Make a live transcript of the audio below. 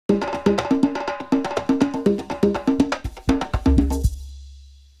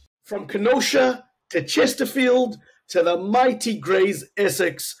From Kenosha to Chesterfield to the mighty Greys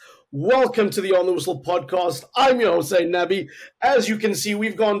Essex, welcome to the On the Whistle podcast. I'm your host, Zayn Nabbi. As you can see,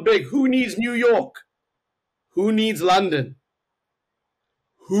 we've gone big. Who needs New York? Who needs London?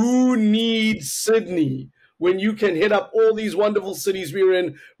 Who needs Sydney when you can hit up all these wonderful cities we're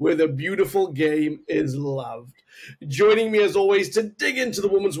in where the beautiful game is loved? Joining me as always to dig into the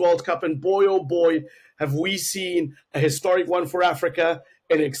Women's World Cup, and boy, oh boy, have we seen a historic one for Africa,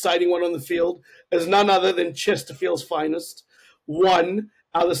 an exciting one on the field, as none other than Chesterfield's finest,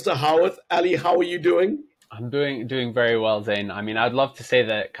 Alasdair Howorth. Ali, how are you doing? I'm doing very well, Zayn. I mean, I'd love to say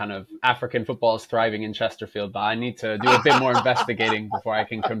that kind of African football is thriving in Chesterfield, but I need to do a bit more investigating before I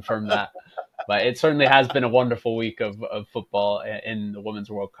can confirm that. But it certainly has been a wonderful week of football in the Women's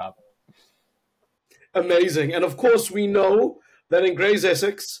World Cup. Amazing. And of course, we know that in Greys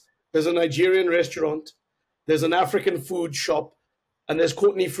Essex, there's a Nigerian restaurant, there's an African food shop, and there's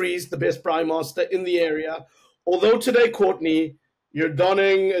Courtney Freese, the best braai master in the area. Although today, Courtney, you're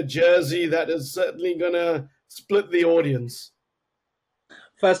donning a jersey that is certainly going to split the audience.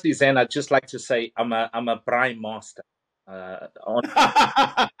 Firstly, Zayn, I'd just like to say I'm a braai master. I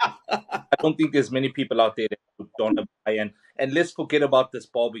don't think there's many people out there that would don a braai, and let's forget about this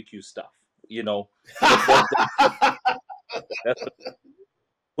barbecue stuff. You know, that's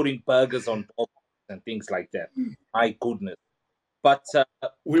putting burgers on and things like that. My goodness. But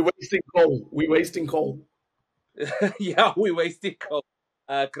we're wasting coal. Yeah, we're wasting coal.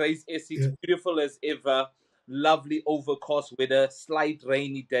 Greys Essex, beautiful as ever. Lovely overcast weather, slight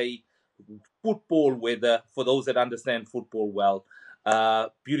rainy day, football weather for those that understand football well.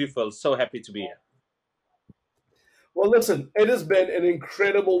 Beautiful. So happy to be here. Well, listen, it has been an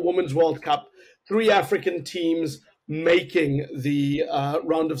incredible Women's World Cup. 3 African teams making the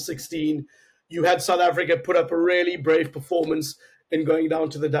round of 16. You had South Africa put up a really brave performance in going down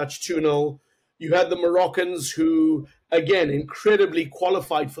to the Dutch 2-0. You had the Moroccans who, again, incredibly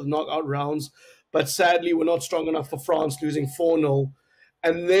qualified for the knockout rounds, but sadly were not strong enough for France, losing 4-0.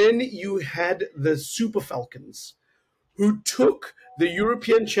 And then you had the Super Falcons, who took the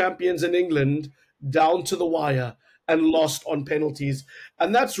European champions in England down to the wire and lost on penalties.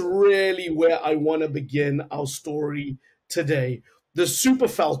 And that's really where I want to begin our story today. The Super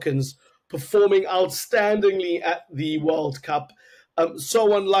Falcons performing outstandingly at the World Cup.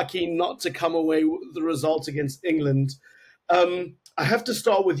 So unlucky not to come away with the result against England. I have to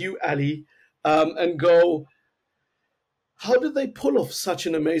start with you, Ali, and go, how did they pull off such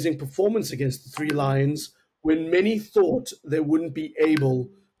an amazing performance against the Three Lions when many thought they wouldn't be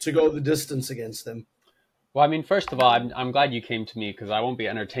able to go the distance against them? Well, I mean, first of all, I'm glad you came to me because I won't be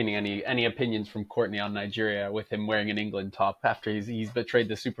entertaining any opinions from Courtney on Nigeria with him wearing an England top after he's betrayed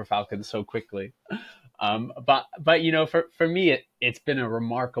the Super Falcons so quickly. But you know, for me, it's been a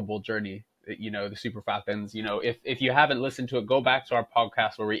remarkable journey. You know, the Super Falcons. You know, if you haven't listened to it, go back to our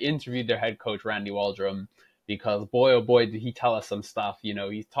podcast where we interviewed their head coach Randy Waldrum, because boy oh boy did he tell us some stuff. You know,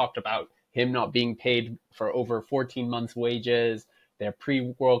 he talked about him not being paid for over 14 months' wages, their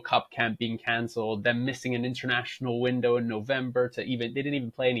pre-World Cup camp being cancelled, them missing an international window in November they didn't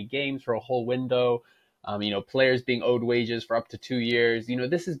even play any games for a whole window. You know, players being owed wages for up to 2 years. You know,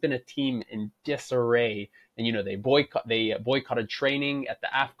 this has been a team in disarray. And, you know, they boycotted training at the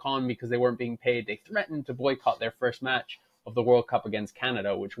AFCON because they weren't being paid. They threatened to boycott their first match of the World Cup against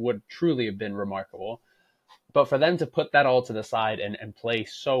Canada, which would truly have been remarkable. But for them to put that all to the side and play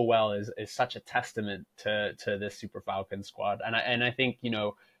so well is such a testament to this Super Falcons squad. And I think,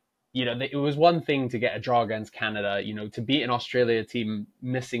 it was one thing to get a draw against Canada, you know, to beat an Australia team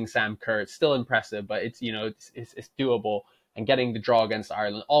missing Sam Kerr. It's still impressive, but it's doable. And getting the draw against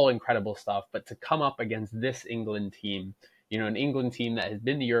Ireland, all incredible stuff. But to come up against this England team, you know, an England team that has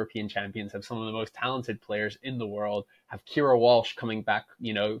been the European champions, have some of the most talented players in the world, have Kira Walsh coming back,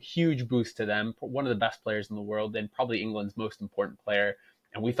 you know, huge boost to them, one of the best players in the world, and probably England's most important player.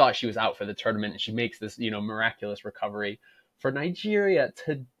 And we thought she was out for the tournament, and she makes this, you know, miraculous recovery. For Nigeria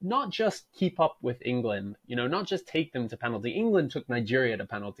to not just keep up with England, you know, not just take them to penalty. England took Nigeria to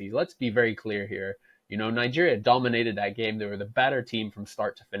penalties. Let's be very clear here. You know, Nigeria dominated that game. They were the better team from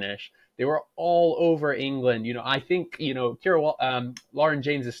start to finish. They were all over England. You know, I think, you know, Lauren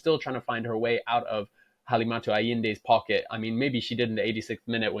James is still trying to find her way out of Halimatu Ayinde's pocket. I mean, maybe she did in the 86th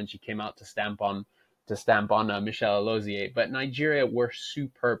minute when she came out to stamp on Michelle Alozie. But Nigeria were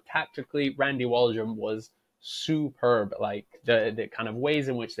superb tactically. Randy Waldrum was superb. Like the kind of ways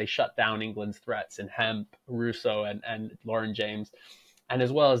in which they shut down England's threats in Hemp, Russo, and Lauren James. And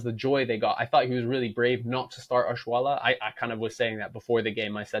as well as the joy they got. I thought he was really brave not to start Oshuala. I kind of was saying that before the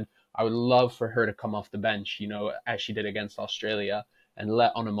game. I said I would love for her to come off the bench, you know, as she did against Australia. and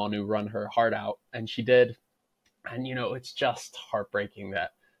let Onumonu run her heart out. And she did. And, it's just heartbreaking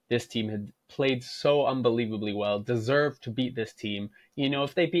that this team had played so unbelievably well, deserved to beat this team.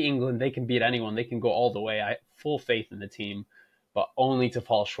 If they beat England, they can beat anyone. They can go all the way. I have full faith in the team, but only to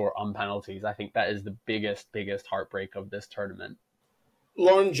fall short on penalties. I think that is the biggest heartbreak of this tournament.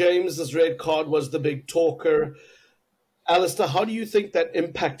 Lauren James's red card was the big talker. Alasdair, how do you think that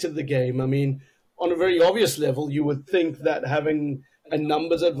impacted the game? I mean, on a very obvious level, you would think that having a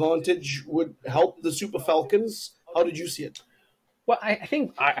numbers advantage would help the Super Falcons. How did you see it? Well, I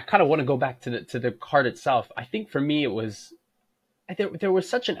think I kind of want to go back to the card itself. I think for me, it was there was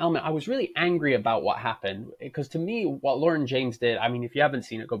such an element. I was really angry about what happened because to me, what Lauren James did, I mean, if you haven't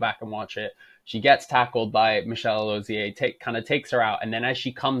seen it, go back and watch it. She gets tackled by Michelle Alasdair, kind of takes her out. And then as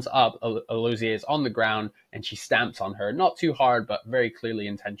she comes up, Alasdair is on the ground and she stamps on her. Not too hard, but very clearly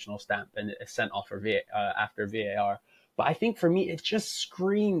intentional stamp, and it's sent off after VAR. But I think for me, it just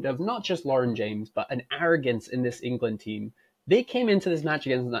screamed of not just Lauren James, but an arrogance in this England team. They came into this match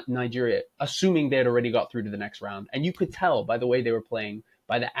against Nigeria assuming they had already got through to the next round. And you could tell by the way they were playing,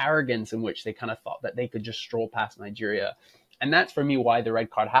 by the arrogance in which they kind of thought that they could just stroll past Nigeria. And that's for me why the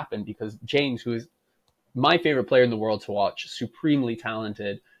red card happened, because James, who is my favorite player in the world to watch, supremely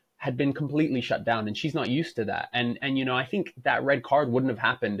talented, had been completely shut down, and she's not used to that. And I think that red card wouldn't have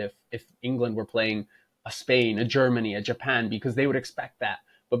happened if England were playing a Spain, a Germany, a Japan, because they would expect that.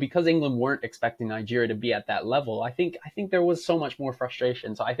 But because England weren't expecting Nigeria to be at that level, I think there was so much more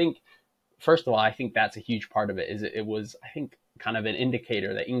frustration. So I think, first of all, I think that's a huge part of it. Is it was, I think, kind of an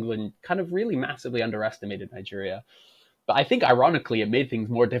indicator that England kind of really massively underestimated Nigeria. But I think, ironically, it made things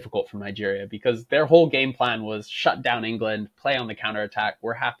more difficult for Nigeria because their whole game plan was shut down England, play on the counterattack.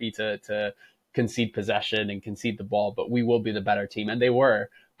 We're happy to concede possession and concede the ball, but we will be the better team. And they were.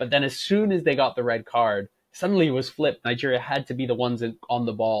 But then as soon as they got the red card, suddenly it was flipped. Nigeria had to be the ones on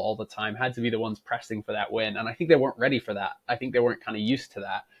the ball all the time, had to be the ones pressing for that win. And I think they weren't ready for that. I think they weren't kind of used to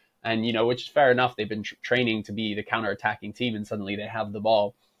that. And, which is fair enough. They've been training to be the counter-attacking team, and suddenly they have the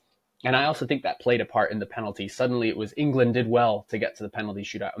ball. And I also think that played a part in the penalty. Suddenly it was England did well to get to the penalty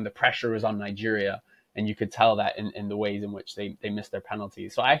shootout, and the pressure was on Nigeria. And you could tell that in the ways in which they missed their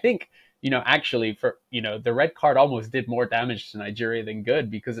penalties. So I think, actually the red card almost did more damage to Nigeria than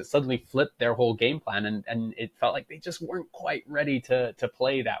good, because it suddenly flipped their whole game plan, and it felt like they just weren't quite ready to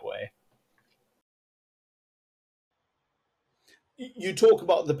play that way. You talk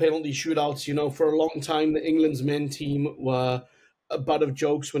about the penalty shootouts. For a long time, the England's men team were a butt of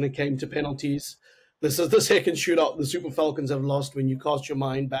jokes when it came to penalties. This is the second shootout the Super Falcons have lost when you cast your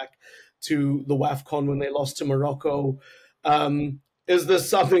mind back to the WAFCON when they lost to Morocco. Is this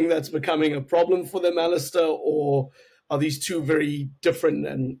something that's becoming a problem for them, Alasdair, or are these two very different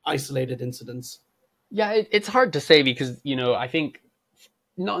and isolated incidents? Yeah, it's hard to say because, I think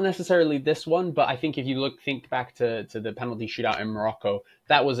not necessarily this one, but I think if you think back to the penalty shootout in Morocco,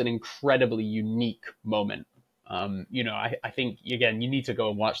 that was an incredibly unique moment. I think, again, you need to go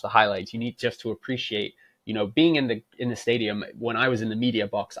and watch the highlights. You need just to appreciate, being in the stadium. When I was in the media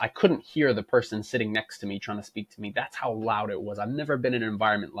box, I couldn't hear the person sitting next to me trying to speak to me. That's how loud it was. I've never been in an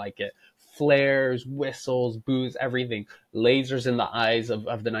environment like it. Flares, whistles, boos, everything. Lasers in the eyes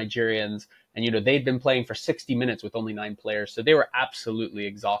of the Nigerians. And, they'd been playing for 60 minutes with only 9 players. So they were absolutely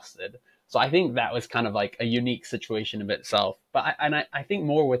exhausted. So I think that was kind of like a unique situation of itself. But I think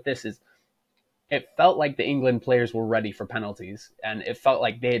more with this is, it felt like the England players were ready for penalties, and it felt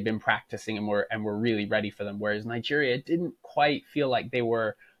like they had been practicing and were really ready for them. Whereas Nigeria didn't quite feel like they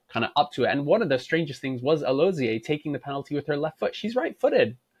were kind of up to it. And one of the strangest things was Alasdair taking the penalty with her left foot. She's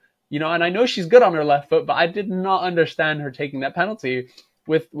right-footed, and I know she's good on her left foot, but I did not understand her taking that penalty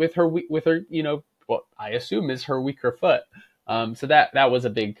with her what I assume is her weaker foot. So that was a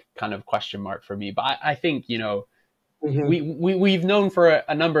big kind of question mark for me. But I think, Mm-hmm. We've known for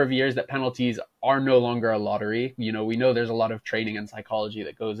a number of years that penalties are no longer a lottery. We know there's a lot of training and psychology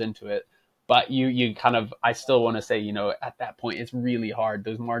that goes into it, but I still want to say, at that point, it's really hard.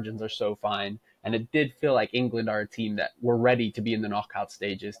 Those margins are so fine. And it did feel like England are a team that were ready to be in the knockout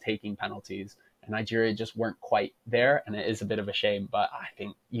stages, taking penalties, and Nigeria just weren't quite there. And it is a bit of a shame, but I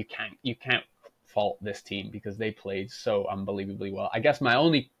think you can't fault this team because they played so unbelievably well. I guess my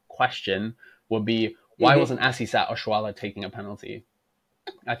only question would be, why wasn't Asisat Oshoala taking a penalty?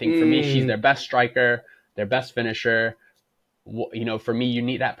 I think for me, she's their best striker, their best finisher. For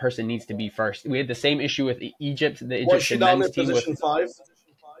me, that person needs to be first. We had the same issue with Egypt, the Egyptian men's team. Position 5?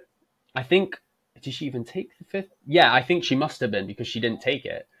 I think, did she even take the 5th? Yeah, I think she must have been because she didn't take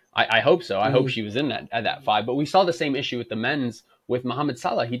it. I hope so. I hope she was in at that 5. But we saw the same issue with the men's with Mohamed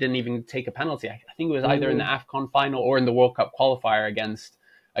Salah, he didn't even take a penalty. I think it was either in the AFCON final or in the World Cup qualifier against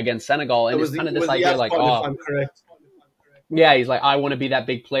Senegal. And it's kind of this idea like, if I'm correct. Yeah, he's like, I want to be that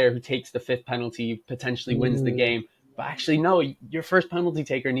big player who takes the fifth penalty, potentially wins the game. But actually, no, your first penalty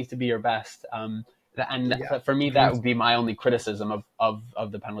taker needs to be your best. For me, that would be my only criticism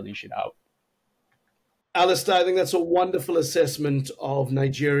of the penalty shootout. Alasdair, I think that's a wonderful assessment of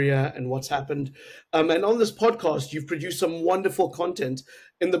Nigeria and what's happened. And on this podcast, you've produced some wonderful content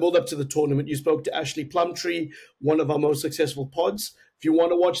in the build-up to the tournament. You spoke to Ashley Plumtree, one of our most successful pods. If you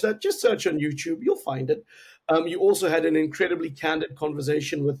want to watch that, just search on YouTube. You'll find it. You also had an incredibly candid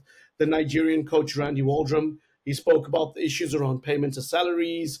conversation with the Nigerian coach, Randy Waldrum. He spoke about the issues around payment of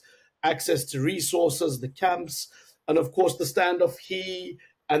salaries, access to resources, the camps, and of course, the standoff he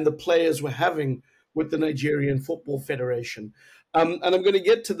and the players were having with the Nigerian Football Federation. And I'm going to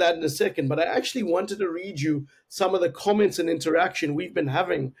get to that in a second, but I actually wanted to read you some of the comments and interaction we've been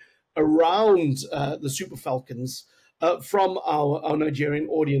having around the Super Falcons from our Nigerian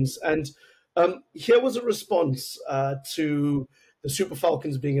audience. And here was a response to the Super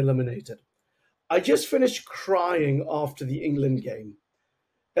Falcons being eliminated. I just finished crying after the England game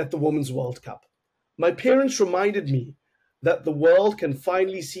at the Women's World Cup. My parents reminded me that the world can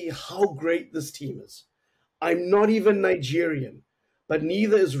finally see how great this team is. I'm not even Nigerian, but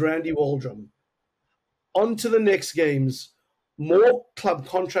neither is Randy Waldrum. On to the next games, more club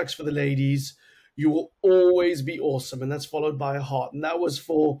contracts for the ladies. You will always be awesome. And that's followed by a heart. And that was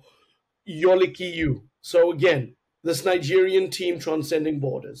for Yolikiyu. So again, this Nigerian team transcending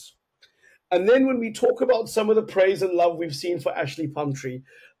borders. And then when we talk about some of the praise and love we've seen for Ashley Plumtree,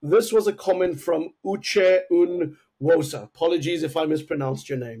 this was a comment from Uche Unwosa. Apologies if I mispronounced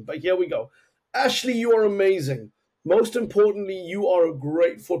your name, but here we go. Ashley, you are amazing. Most importantly, you are a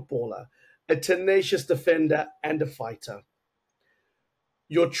great footballer, a tenacious defender, and a fighter.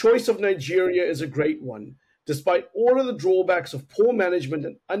 Your choice of Nigeria is a great one. Despite all of the drawbacks of poor management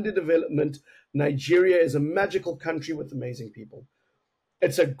and underdevelopment, Nigeria is a magical country with amazing people.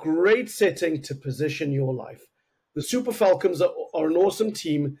 It's a great setting to position your life. The Super Falcons are an awesome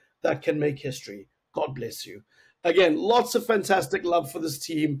team that can make history. God bless you. Again, lots of fantastic love for this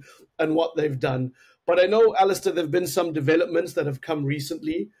team and what they've done. But I know, Alasdair, there have been some developments that have come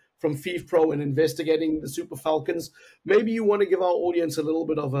recently from FIFPro and investigating the Super Falcons. Maybe you want to give our audience a little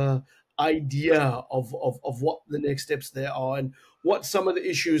bit of an idea of what the next steps there are and what some of the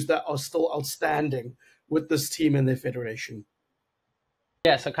issues that are still outstanding with this team and their federation.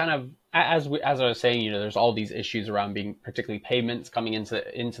 Yeah, so kind of as I was saying, there's all these issues around being particularly payments coming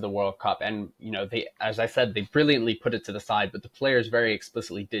into the World Cup, and they, as I said, they brilliantly put it to the side, but the players very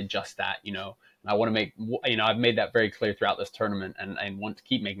explicitly did just that. And I want to make I've made that very clear throughout this tournament, and want to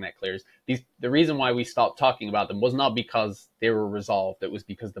keep making that clear. The reason why we stopped talking about them was not because they were resolved; it was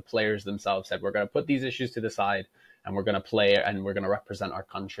because the players themselves said we're going to put these issues to the side, and we're going to play and we're going to represent our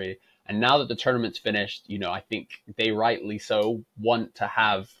country. And now that the tournament's finished, I think they rightly so want to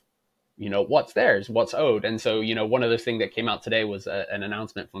have, what's theirs, what's owed. And so, one of those things that came out today was an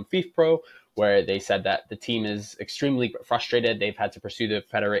announcement from FIFPro where they said that the team is extremely frustrated. They've had to pursue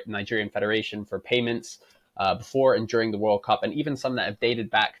the Nigerian Federation for payments before and during the World Cup, and even some that have dated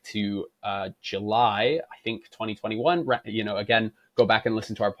back to July, I think 2021. Again, go back and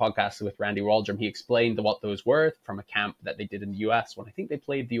listen to our podcast with Randy Waldrum. He explained what those were from a camp that they did in the US when I think they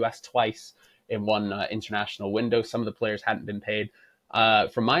played the US twice in one international window. Some of the players hadn't been paid.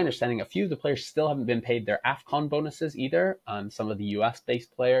 From my understanding, a few of the players still haven't been paid their AFCON bonuses either. Some of the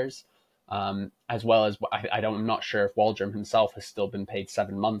US-based players, as well as I'm not sure if Waldrum himself has still been paid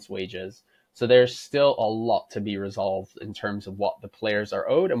 7 months' wages. So there's still a lot to be resolved in terms of what the players are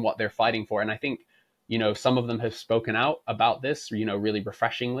owed and what they're fighting for. And I think, some of them have spoken out about this, really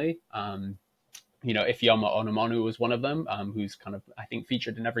refreshingly. Ifeoma Onumonu was one of them, who's kind of, I think,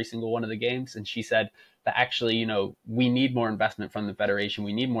 featured in every single one of the games. And she said that actually, we need more investment from the federation.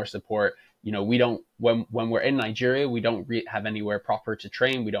 We need more support. We don't, when we're in Nigeria, we don't have anywhere proper to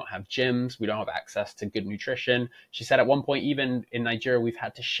train. We don't have gyms. We don't have access to good nutrition. She said at one point, even in Nigeria, we've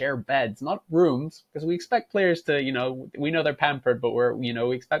had to share beds, not rooms, because we expect players to, we know they're pampered, but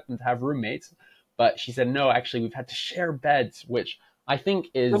we expect them to have roommates. But she said, no, actually, we've had to share beds, which I think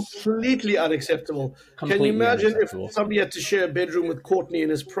is completely unacceptable. Can you imagine if somebody had to share a bedroom with Courtney in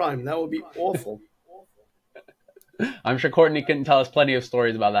his prime? That would be awful. I'm sure Courtney can tell us plenty of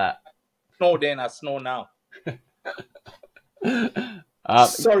stories about that. Snow then, I snow now.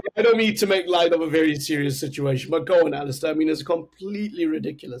 Sorry, I don't mean to make light of a very serious situation, but go on, Alasdair. I mean, it's completely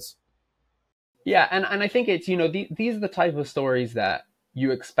ridiculous. Yeah, and I think it's, these are the type of stories that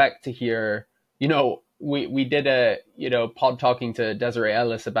you expect to hear, we did a pod talking to Desiree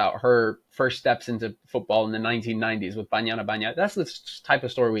Ellis about her first steps into football in the 1990s with Banyana Banyana. That's the type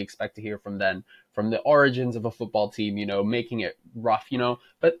of story we expect to hear from then, from the origins of a football team, making it rough,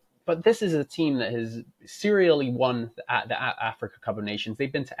 but this is a team that has serially won the Africa Cup of Nations.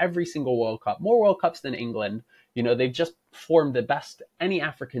 They've been to every single World Cup, more World Cups than England. They've just formed the best any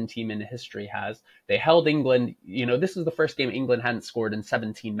African team in history has. They held England. This is the first game England hadn't scored in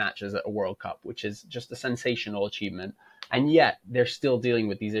 17 matches at a World Cup, which is just a sensational achievement. And yet they're still dealing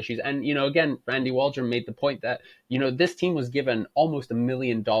with these issues. And, again, Randy Waldrum made the point that, this team was given almost $1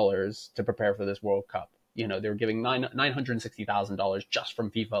 million to prepare for this World Cup. They were giving $960,000 just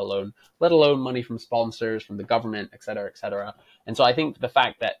from FIFA alone, let alone money from sponsors, from the government, et cetera, et cetera. And so I think the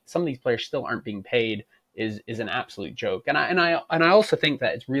fact that some of these players still aren't being paid is an absolute joke. And I also think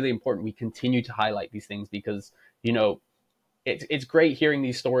that it's really important we continue to highlight these things because, it's great hearing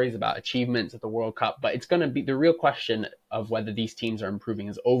these stories about achievements at the World Cup, but it's going to be the real question of whether these teams are improving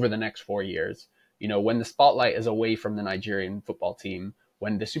is over the next 4 years. When the spotlight is away from the Nigerian football team,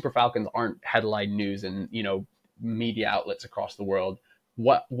 when the Super Falcons aren't headline news and, media outlets across the world,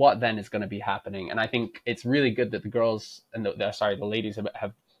 what then is going to be happening? And I think it's really good that the girls and the ladies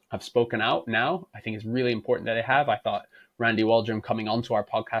have spoken out now. I think it's really important that they have. I thought Randy Waldrum coming onto our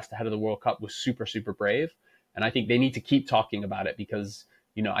podcast ahead of the World Cup was super, super brave. And I think they need to keep talking about it because,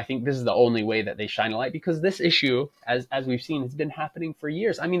 I think this is the only way that they shine a light because this issue, as we've seen, has been happening for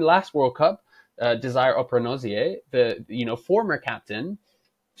years. I mean, last World Cup, Desire Opranozie, the former captain,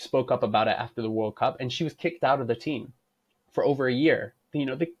 spoke up about it after the World Cup and she was kicked out of the team for over a year.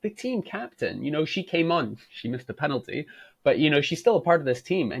 The team captain, she came on, she missed a penalty, but, she's still a part of this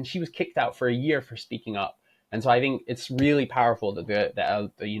team and she was kicked out for a year for speaking up. And so I think it's really powerful that a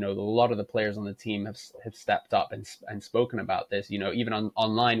lot of the players on the team have stepped up and spoken about this. Even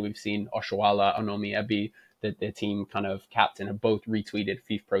online, we've seen Oshoala, Onomi Ebi, the team kind of captain, have both retweeted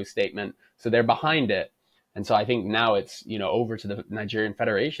FIFPro's statement. So they're behind it. And so I think now it's, over to the Nigerian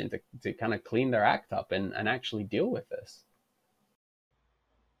Federation to kind of clean their act up and actually deal with this.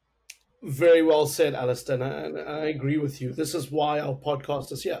 Very well said, Alasdair, and I agree with you. This is why our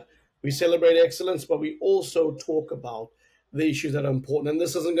podcast is here. We celebrate excellence, but we also talk about the issues that are important. And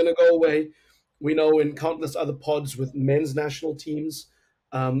this isn't going to go away. We know in countless other pods with men's national teams,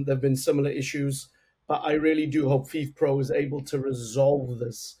 there have been similar issues. But I really do hope FIFPro is able to resolve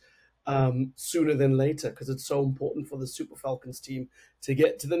this sooner than later because it's so important for the Super Falcons team to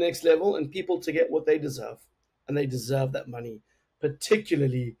get to the next level and people to get what they deserve. And they deserve that money,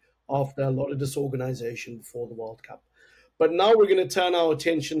 particularly after a lot of disorganization before the World Cup. But now we're going to turn our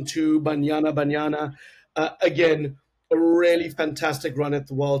attention to Banyana Banyana. Again, a really fantastic run at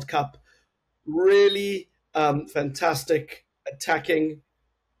the World Cup. Really fantastic attacking,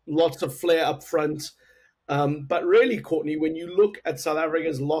 lots of flair up front. But really, Courtney, when you look at South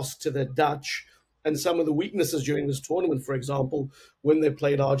Africa's loss to the Dutch and some of the weaknesses during this tournament, for example, when they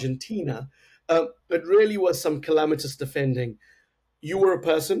played Argentina, it really was some calamitous defending. You were a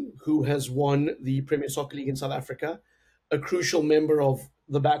person who has won the Premier Soccer League in South Africa, a crucial member of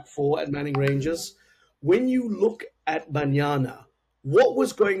the back four at Manning Rangers. When you look at Banyana, what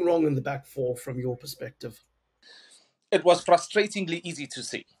was going wrong in the back four from your perspective? It was frustratingly easy to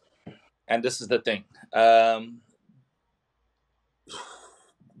see. And this is the thing.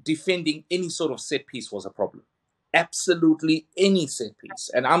 Defending any sort of set piece was a problem. Absolutely any set piece.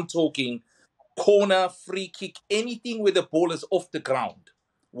 And I'm talking corner, free kick, anything where the ball is off the ground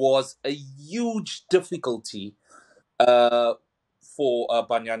was a huge difficulty for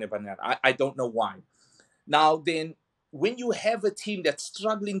Banyana Banyana. I don't know why. Now then, when you have a team that's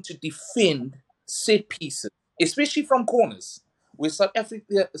struggling to defend set pieces, especially from corners, where South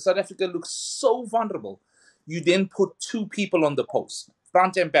Africa looks so vulnerable, you then put two people on the post,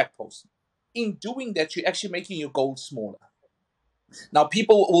 front and back post. In doing that, you're actually making your goal smaller. Now,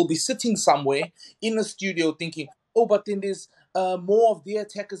 people will be sitting somewhere in a studio thinking, oh, but then there's more of the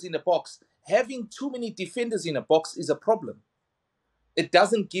attackers in the box. Having too many defenders in a box is a problem. It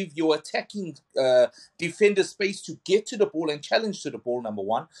doesn't give your attacking defender space to get to the ball and challenge to the ball, number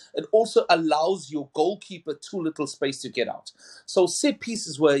one. It also allows your goalkeeper too little space to get out. So set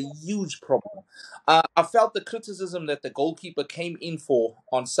pieces were a huge problem. I felt the criticism that the goalkeeper came in for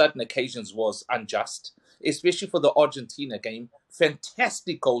on certain occasions was unjust, especially for the Argentina game.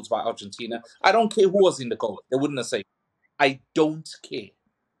 Fantastic goals by Argentina. I don't care who was in the goal. They wouldn't have said, I don't care.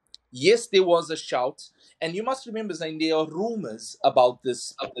 Yes, there was a shout. And you must remember, Zayn, there are rumors about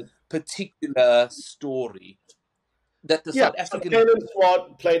this particular story that the South African Cannon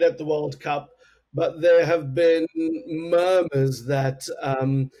squad played at the World Cup, but there have been murmurs that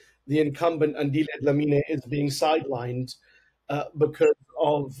the incumbent Andile Dlamini is being sidelined because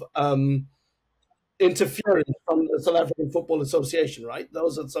of interference from the South African Football Association, right?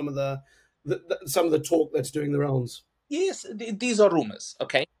 Those are some of some of the talk that's doing the rounds. Yes, these are rumors,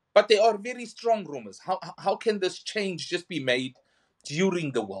 okay? But they are very strong rumors. How can this change just be made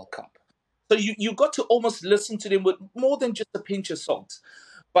during the World Cup? So you got to almost listen to them with more than just a pinch of salt.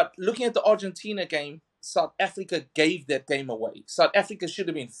 But looking at the Argentina game, South Africa gave that game away. South Africa should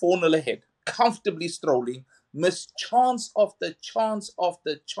have been 4-0 ahead, comfortably strolling, missed chance after chance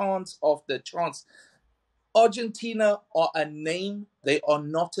after chance after chance. Argentina are a name. They are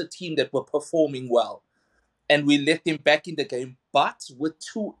not a team that were performing well. And we let them back in the game, but with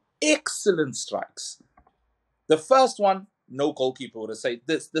two excellent strikes. The first one, no goalkeeper would have said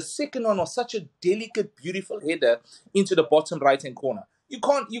this. The second one was such a delicate, beautiful header into the bottom right-hand corner. You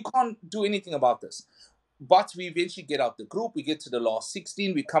can't do anything about this. But we eventually get out the group. We get to the last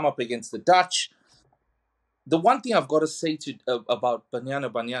 16. We come up against the Dutch. The one thing I've got to say about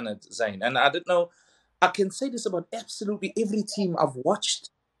Banyana Banyana, Zayn, and I don't know, I can say this about absolutely every team I've watched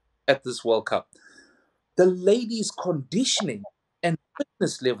at this World Cup. The ladies' conditioning and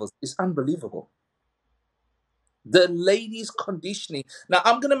fitness levels is unbelievable. The ladies' conditioning. Now,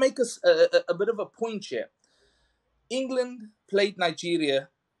 I'm going to make a bit of a point here. England played Nigeria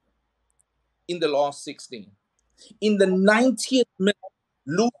in the last 16. In the 90th minute,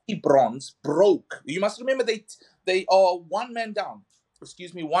 Lucy Bronze broke. You must remember they are one man down.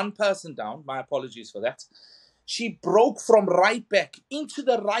 Excuse me, one person down. My apologies for that. She broke from right back into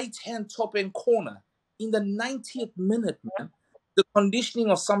the right-hand top-end corner in the 90th minute, man. The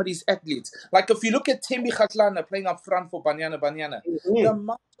conditioning of some of these athletes. Like if you look at Thembi Kgatlana playing up front for Banyana Banyana, the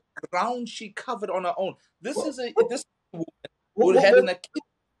amount of ground she covered on her own. This is a woman who had an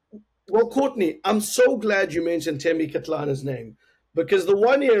Achilles. Well, Courtney, I'm so glad you mentioned Thembi Kgatlana's name, because the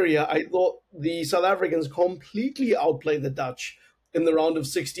one area I thought the South Africans completely outplayed the Dutch in the round of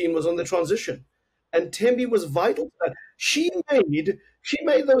 16 was on the transition. And Thembi was vital to that. She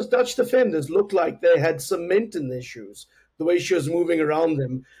made those Dutch defenders look like they had cement in their shoes, the way she was moving around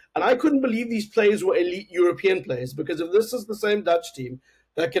them. And I couldn't believe these players were elite European players, because if this is the same Dutch team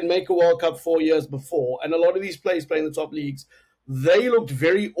that can make a World Cup 4 years before, and a lot of these players playing the top leagues, they looked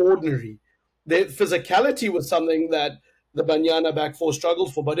very ordinary. Their physicality was something that the Banyana back four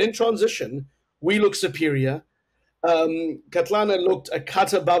struggled for, but in transition, we look superior. Kgatlana looked a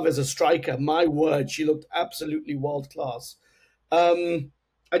cut above as a striker. My word, she looked absolutely world class. I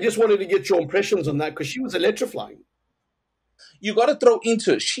just wanted to get your impressions on that, because she was electrifying. You got to throw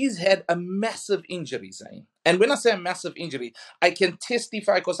into it. She's had a massive injury, Zayn. And when I say a massive injury, I can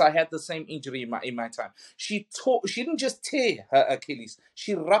testify because I had the same injury in my time. She didn't just tear her Achilles;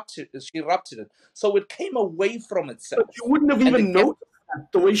 she ruptured it. So it came away from itself. But you wouldn't have even noticed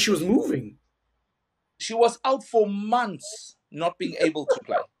the way she was moving. She was out for months, not being able to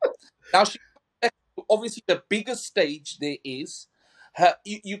play. Now she obviously the biggest stage there is.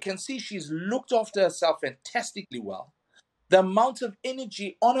 You can see she's looked after herself fantastically well. The amount of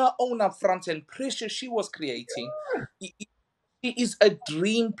energy on her own up front and pressure she was creating, she is a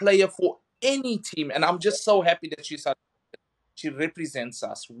dream player for any team. And I'm just so happy that she represents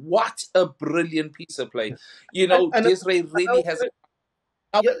us. What a brilliant piece of play. You know, Desiree really has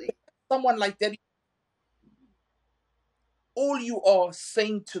someone like that. All you are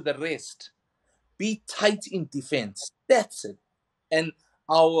saying to the rest, be tight in defense. That's it. And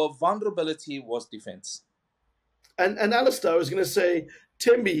our vulnerability was defense. And Alasdair, I was going to say,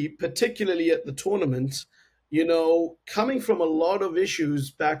 Thembi, particularly at the tournament, you know, coming from a lot of issues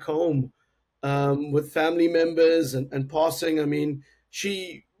back home with family members and passing, I mean,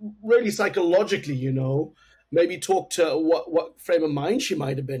 she really psychologically, you know, maybe talked to what frame of mind she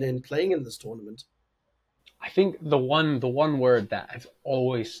might have been in playing in this tournament. I think the one word that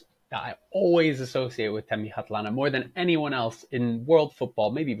I always associate with Thembi Kgatlana more than anyone else in world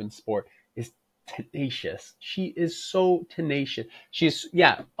football, maybe even sport, is tenacious. She is so tenacious. She's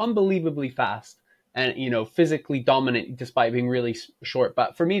unbelievably fast and, you know, physically dominant despite being really short.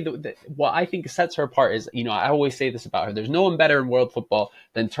 But for me, what I think sets her apart is, you know, I always say this about her: there's no one better in world football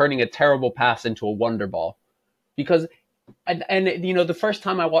than turning a terrible pass into a wonder ball. Because and you know, the first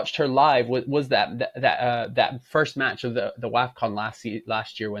time I watched her live was that first match of the WAFCON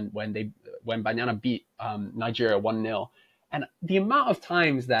last year when Banyana beat Nigeria 1-0. And the amount of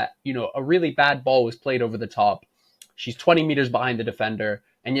times that, you know, a really bad ball was played over the top, she's 20 meters behind the defender,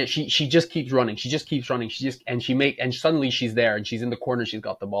 and yet she just keeps running. She just keeps running. And suddenly she's there and she's in the corner. She's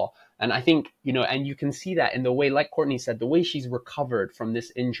got the ball. And I think, you know, and you can see that in the way, like Courtney said, the way she's recovered from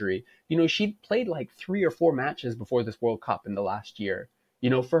this injury. You know, she played like 3 or 4 matches before this World Cup in the last year.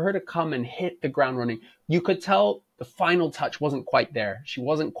 for her to come and hit the ground running, you could tell the final touch wasn't quite there. She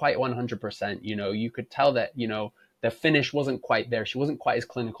wasn't quite 100%. You could tell that, the finish wasn't quite there. She wasn't quite as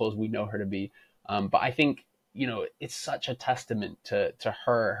clinical as we know her to be. But I think, it's such a testament to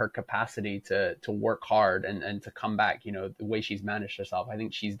her capacity to work hard and to come back, the way she's managed herself. I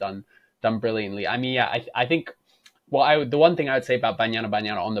think she's done brilliantly. I mean, yeah, I think, the one thing I would say about Banyana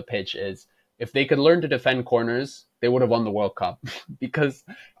Banyana on the pitch is if they could learn to defend corners, they would have won the World Cup because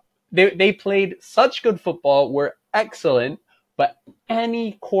they played such good football, were excellent, but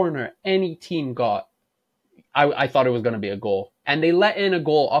any corner any team got, I thought it was going to be a goal. And they let in a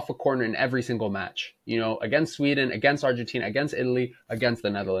goal off a corner in every single match, against Sweden, against Argentina, against Italy, against the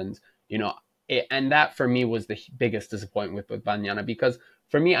Netherlands, and that for me was the biggest disappointment with Banyana, because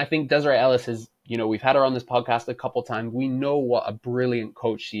for me, I think Desiree Ellis is, we've had her on this podcast a couple times. We know what a brilliant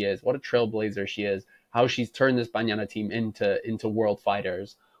coach she is, what a trailblazer she is, how she's turned this Banyana team into world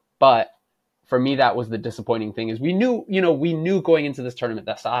fighters. But for me, that was the disappointing thing, is we knew going into this tournament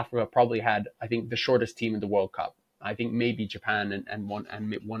that South Africa probably had, I think, the shortest team in the World Cup. I think maybe Japan and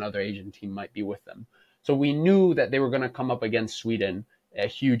one other Asian team might be with them. So we knew that they were going to come up against Sweden, a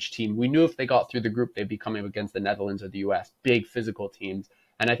huge team. We knew if they got through the group, they'd be coming up against the Netherlands or the US, big physical teams.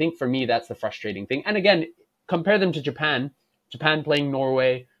 And I think for me, that's the frustrating thing. And again, compare them to Japan. Japan playing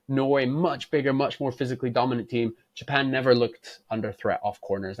Norway, much bigger, much more physically dominant team. Japan never looked under threat off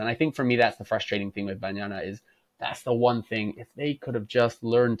corners. And I think for me, that's the frustrating thing with Banyana, is that's the one thing. If they could have just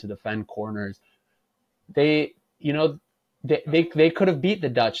learned to defend corners, they could have beat the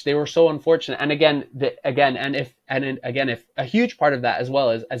Dutch. They were so unfortunate. And if a huge part of that, as well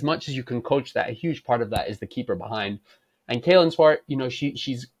as much as you can coach that, a huge part of that is the keeper behind. And Kaylin Swart,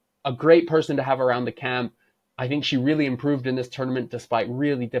 she's a great person to have around the camp. I think she really improved in this tournament despite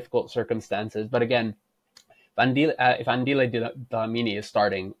really difficult circumstances. But again, if Andile Dlamini is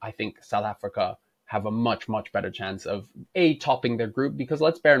starting, I think South Africa have a much, much better chance of topping their group, because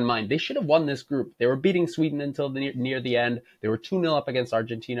let's bear in mind, they should have won this group. They were beating Sweden until near the end. They were 2-0 up against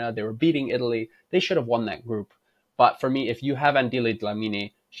Argentina. They were beating Italy. They should have won that group. But for me, if you have Andile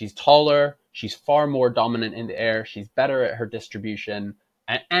Dlamini, she's taller, she's far more dominant in the air, she's better at her distribution,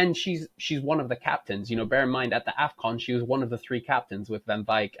 and she's one of the captains. Bear in mind, at the AFCON, she was one of the 3 captains with Van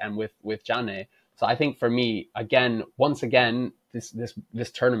Dijk and with Jane. So I think for me, once again,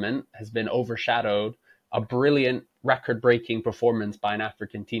 this tournament has been overshadowed. A brilliant record-breaking performance by an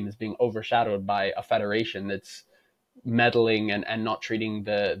African team is being overshadowed by a federation that's meddling and not treating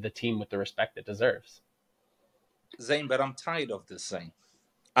the team with the respect it deserves. Zayn, but I'm tired of this, Zayn.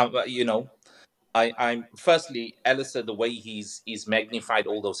 I'm firstly, Alasdair, the way he's magnified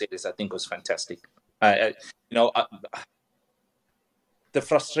all those areas, I think was fantastic. The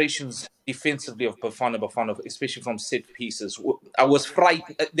frustrations defensively of Bafana, especially from set pieces, I was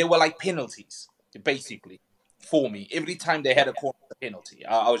frightened. They were like penalties, basically, for me. Every time they had a corner penalty,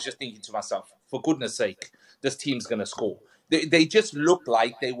 I was just thinking to myself, for goodness sake, this team's going to score. They just looked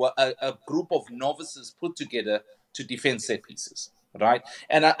like they were a group of novices put together to defend set pieces, right?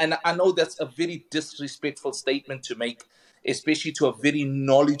 And I know that's a very disrespectful statement to make, especially to a very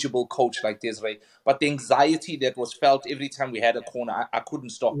knowledgeable coach like Desiree. But the anxiety that was felt every time we had a corner, I couldn't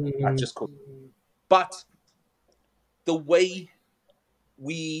stop it. I just couldn't. But the way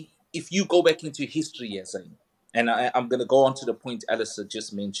if you go back into history, Zayn, and I'm going to go on to the point Alasdair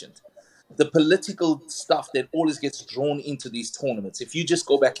just mentioned, the political stuff that always gets drawn into these tournaments, if you just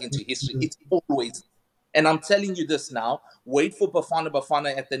go back into history, it's always, and I'm telling you this now, wait for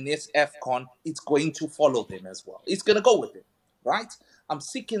Bafana at the next AFCON, it's going to follow them as well. It's going to go with them, right? I'm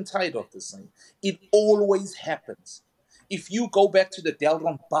sick and tired of this thing. It always happens. If you go back to the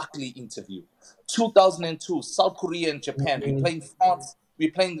Delron Buckley interview, 2002, South Korea and Japan, we're playing France,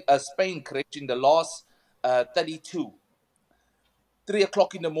 we're playing Spain, correct, in the last 32. 3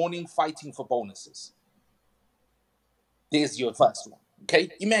 o'clock in the morning, fighting for bonuses. There's your first one. Okay,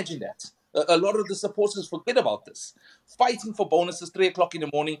 imagine that. A lot of the supporters forget about this. Fighting for bonuses 3 o'clock in the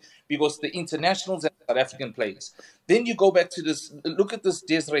morning because the internationals and South African players. Then you go back to this. Look at this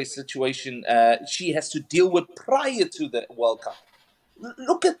Desiree situation. She has to deal with prior to the World Cup.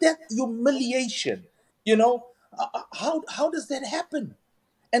 Look at that humiliation. How does that happen?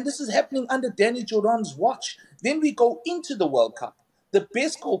 And this is happening under Danny Jordan's watch. Then we go into the World Cup. The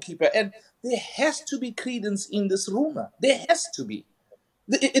best goalkeeper, and there has to be credence in this rumor. There has to be.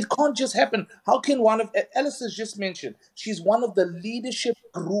 It can't just happen. How can one of, Alice has just mentioned, she's one of the leadership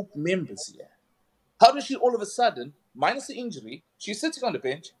group members here. How does she all of a sudden, minus the injury, she's sitting on the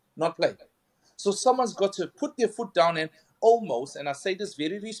bench, not playing? So someone's got to put their foot down and almost, and I say this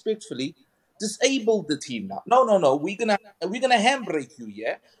very respectfully, Disable the team now. No. We're gonna handbrake you.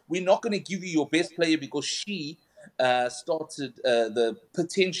 Yeah, we're not gonna give you your best player because she started the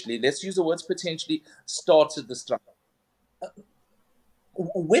potentially. Let's use the words potentially started the strike.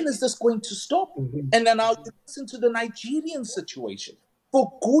 When is this going to stop? Mm-hmm. And then now you listen to the Nigerian situation.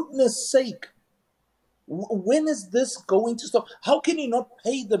 For goodness sake, when is this going to stop? How can you not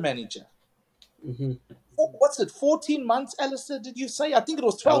pay the manager? Mm-hmm. What's it? 14 months, Alasdair? Did you say? I think it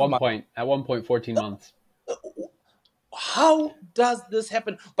was 12 months. At one point, 14 months. How does this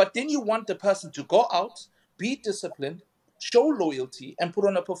happen? But then you want the person to go out, be disciplined, show loyalty, and put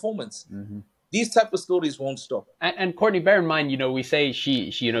on a performance. Mm-hmm. These type of stories won't stop. And Courtney, bear in mind, we say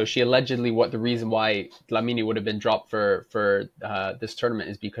she allegedly the reason why Dlamini would have been dropped for this tournament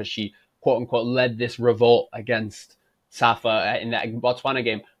is because she quote unquote led this revolt against Safa in that Botswana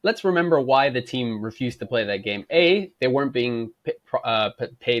game. Let's remember why the team refused to play that game. A, they weren't being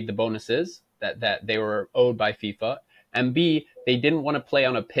paid the bonuses that they were owed by FIFA, and B, they didn't want to play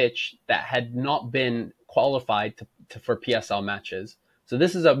on a pitch that had not been qualified for PSL matches. So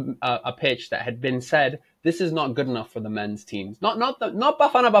this is a pitch that had been said, this is not good enough for the men's teams. Not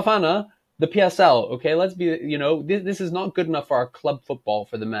Bafana, the PSL. Okay, let's be, this is not good enough for our club football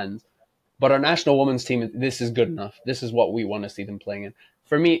for the men's. But our national women's team, this is good enough. This is what we want to see them playing in.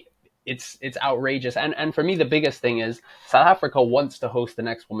 For me, it's outrageous. And for me, the biggest thing is South Africa wants to host the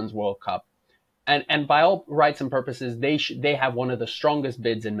next Women's World Cup. And by all rights and purposes, they have one of the strongest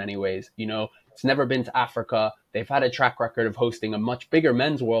bids in many ways. It's never been to Africa. They've had a track record of hosting a much bigger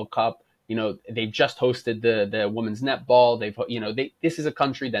men's World Cup. They've just hosted the women's netball. This is a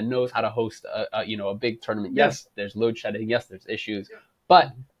country that knows how to host a big tournament. Yes, there's load shedding. Yes, there's issues.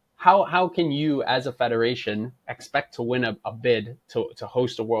 But how can you, as a federation, expect to win a bid to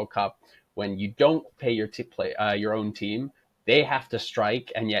host a World Cup when you don't pay your own team? They have to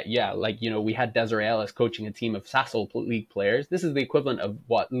strike, and yet, we had Desiree Ellis coaching a team of Sasol League players. This is the equivalent of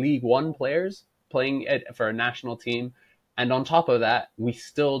League One players playing it for a national team. And on top of that, we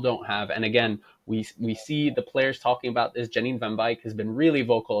still don't have, and again, we see the players talking about this. Janine van Beek has been really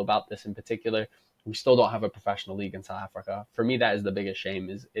vocal about this in particular. We still don't have a professional league in South Africa. For me, that is the biggest shame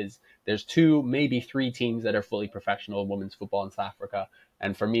is there's 2, maybe 3 teams that are fully professional women's football in South Africa.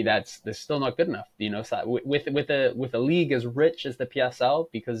 And for me, that's still not good enough. With a league as rich as the PSL,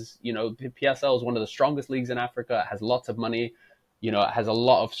 because, the PSL is one of the strongest leagues in Africa. It has lots of money, it has a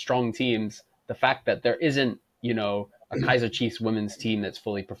lot of strong teams. The fact that there isn't, a Kaizer Chiefs women's team that's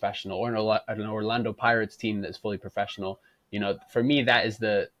fully professional or an Orlando Pirates team that's fully professional, for me, that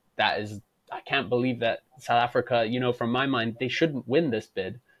is I can't believe that South Africa, from my mind, they shouldn't win this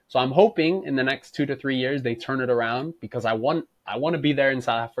bid. So I'm hoping in the next 2 to 3 years they turn it around, because I want to be there in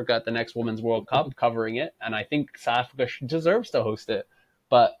South Africa at the next Women's World Cup covering it, and I think South Africa deserves to host it.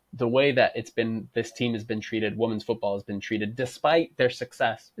 But the way that this team has been treated, women's football has been treated, despite their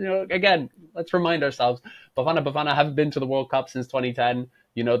success. Again, let's remind ourselves, Bafana haven't been to the World Cup since 2010.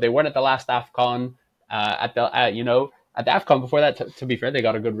 They weren't at the last AFCON. At the AFCON before that, to be fair, they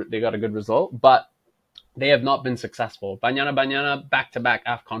got a good result, but they have not been successful. Banyana Banyana, back-to-back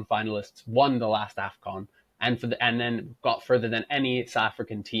AFCON finalists, won the last AFCON, and then got further than any South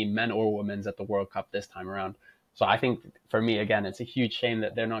African team, men or women's, at the World Cup this time around. So I think, for me, again, it's a huge shame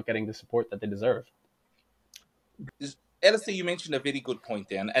that they're not getting the support that they deserve. Alasdair, you mentioned a very good point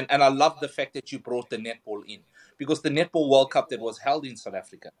there, and I love the fact that you brought the netball in, because the Netball World Cup that was held in South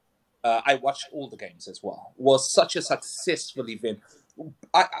Africa, I watched all the games as well, was such a successful event.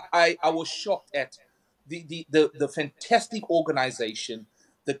 I was shocked at the fantastic organization,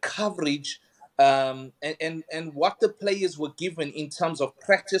 the coverage, and what the players were given in terms of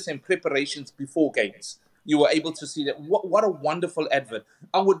practice and preparations before games. You were able to see that. What a wonderful advert.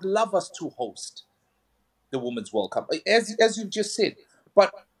 I would love us to host the Women's World Cup, as you've just said,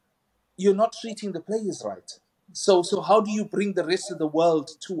 but you're not treating the players right. So how do you bring the rest of the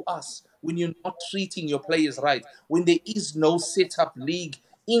world to us when you're not treating your players right? When there is no set-up league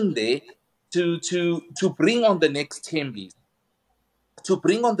in there to bring on the next Tembis, to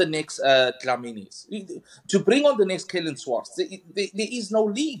bring on the next Dlaminis, to bring on the next Kellen Swartz. There is no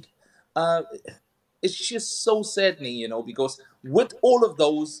league. It's just so saddening, because with all of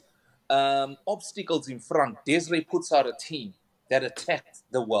those obstacles in front, Desiree puts out a team that attacked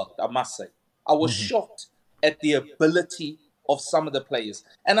the world, I must say. I was shocked at the ability of some of the players.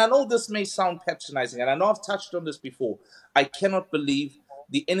 And I know this may sound patronizing, and I know I've touched on this before. I cannot believe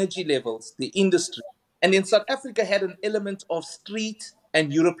the energy levels, the industry. And in South Africa had an element of street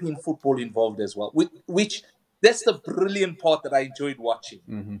and European football involved as well, which that's the brilliant part that I enjoyed watching.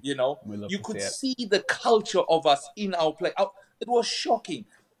 You could see the culture of us in our play. It was shocking.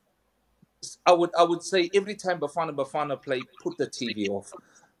 I would say every time Bafana play, put the TV off.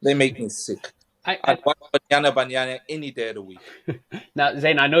 They make me sick. I'd watch Banyana Banyana any day of the week. Now,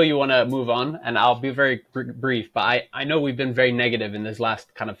 Zayn, I know you want to move on, and I'll be very brief, but I know we've been very negative in this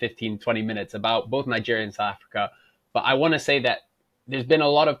last kind of 15, 20 minutes about both Nigeria and South Africa, but I want to say that there's been a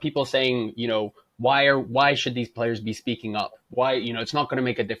lot of people saying, why should these players be speaking up? Why, it's not going to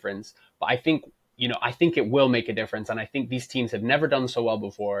make a difference. But I think it will make a difference, and I think these teams have never done so well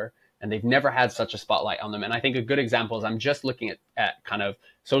before, and they've never had such a spotlight on them. And I think a good example is I'm just looking at kind of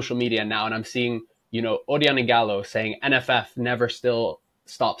social media now, and I'm seeing Odion Gallo saying NFF never still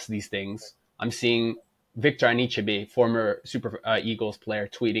stops these things. I'm seeing Victor Anichebe, former Super Eagles player,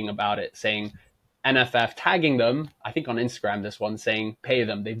 tweeting about it, saying NFF, tagging them, I think on Instagram, this one, saying, pay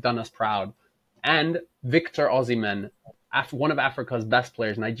them, they've done us proud. And Victor Osimhen, one of Africa's best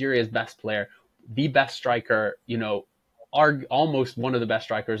players, Nigeria's best player, the best striker, are almost one of the best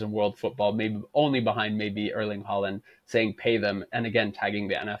strikers in world football, maybe only behind maybe Erling Haaland, saying pay them, and again, tagging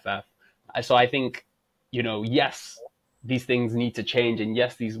the NFF. So I think, yes, these things need to change, and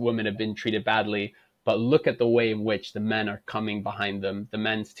yes, these women have been treated badly, but look at the way in which the men are coming behind them, the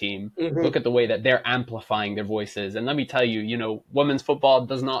men's team. Mm-hmm. Look at the way that they're amplifying their voices. And let me tell you, women's football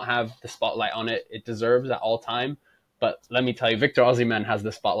does not have the spotlight on it it deserves at all time. But let me tell you, Victor Osimhen has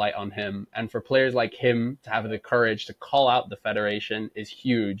the spotlight on him. And for players like him to have the courage to call out the federation is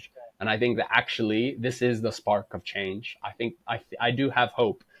huge. And I think that actually this is the spark of change. I think I do have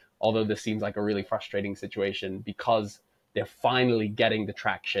hope, although this seems like a really frustrating situation, because they're finally getting the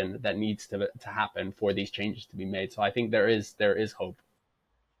traction that needs to happen for these changes to be made. So I think there is hope.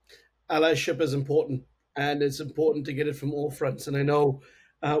 Allyship is important, and it's important to get it from all fronts. And I know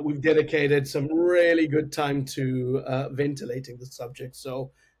we've dedicated some really good time to ventilating the subject.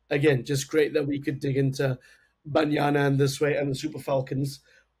 So again, just great that we could dig into Banyana in this way and the Super Falcons.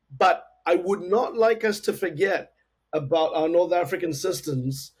 But I would not like us to forget about our North African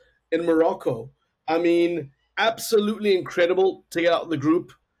sisters in Morocco. I mean, absolutely incredible to get out of the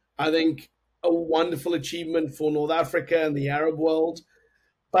group. I think a wonderful achievement for North Africa and the Arab world.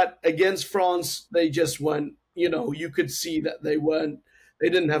 But against France, they just weren't, you could see that they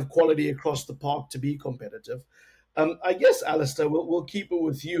didn't have quality across the park to be competitive. I guess, Alasdair, we'll keep it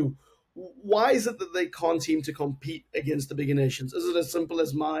with you. Why is it that they can't seem to compete against the bigger nations? Is it as simple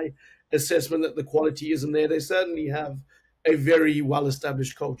as my assessment that the quality isn't there? They certainly have a very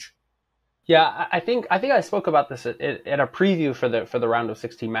well-established coach. Yeah, I think I spoke about this at a preview for the round of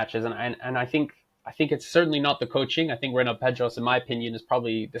 16 matches, and I think it's certainly not the coaching. I think Renaud Pedros, in my opinion, is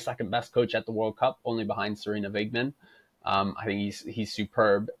probably the second best coach at the World Cup, only behind Serena Wigman. I think he's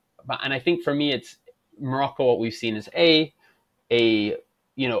superb, and I think for me, it's Morocco. What we've seen is a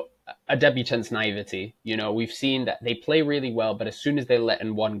debutant's naivety. We've seen that they play really well, but as soon as they let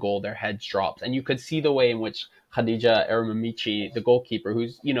in one goal, their heads dropped, and you could see the way in which Khadija Erimamichi, the goalkeeper,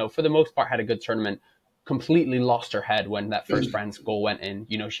 who's for the most part had a good tournament, completely lost her head when that first France goal went in.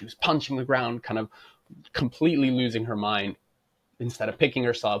 She was punching the ground, kind of completely losing her mind instead of picking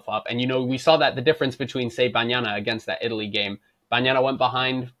herself up. And, we saw that the difference between, say, Banyana against that Italy game. Banyana went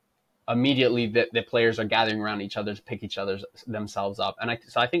behind. Immediately, the players are gathering around each other to pick themselves up. And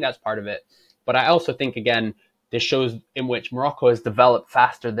so I think that's part of it. But I also think, again, this shows in which Morocco has developed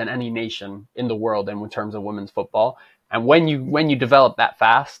faster than any nation in the world in terms of women's football. And when you develop that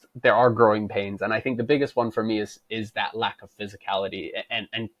fast, there are growing pains. And I think the biggest one for me is that lack of physicality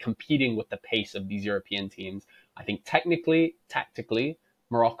and competing with the pace of these European teams. I think technically, tactically,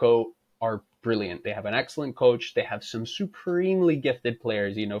 Morocco are brilliant. They have an excellent coach. They have some supremely gifted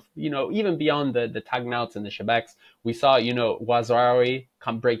players, even beyond the Tagnouts and the Shebeks. We saw, Ouazraoui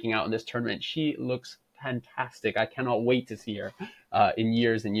come breaking out in this tournament. She looks fantastic. I cannot wait to see her in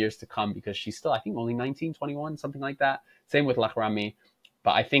years and years to come, because she's still, I think, only 19, 21, something like that. Same with Lahrami.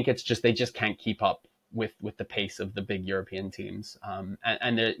 But I think it's just, they just can't keep up with the pace of the big European teams.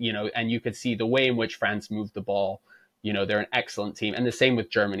 And you could see the way in which France moved the ball. They're an excellent team. And the same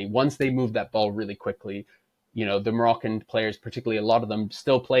with Germany. Once they move that ball really quickly, the Moroccan players, particularly a lot of them,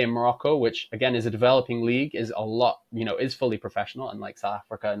 still play in Morocco, which again is a developing league, is a lot, is fully professional, unlike South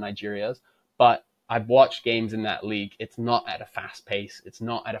Africa and Nigeria's. But I've watched games in that league. It's not at a fast pace. It's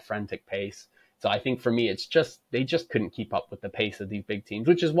not at a frantic pace. So I think for me, it's just, they just couldn't keep up with the pace of these big teams,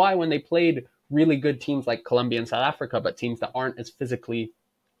 which is why when they played really good teams like Colombia and South Africa, but teams that aren't as physically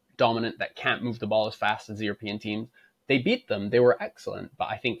dominant, that can't move the ball as fast as the European teams, they beat them. They were excellent. But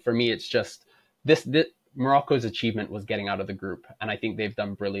I think for me, it's just this Morocco's achievement was getting out of the group. And I think they've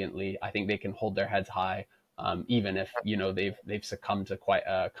done brilliantly. I think they can hold their heads high, even if, they've succumbed to quite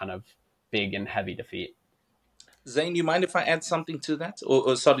a kind of big and heavy defeat. Zayn, you mind if I add something to that?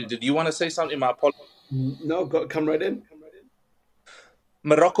 Or sorry, did you want to say something? My apologies. No, come right in.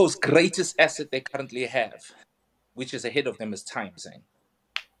 Morocco's greatest asset they currently have, which is ahead of them, is time, Zayn.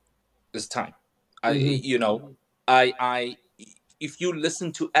 Is time. You know, I if you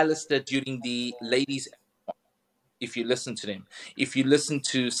listen to Alasdair during the ladies, if you listen to them, if you listen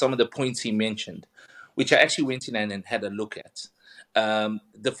to some of the points he mentioned, which I actually went in and had a look at,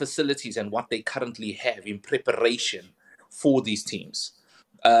 the facilities and what they currently have in preparation for these teams.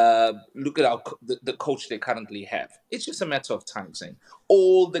 Look at the coach they currently have. It's just a matter of time, saying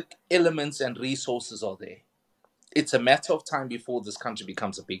all the elements and resources are there. It's a matter of time before this country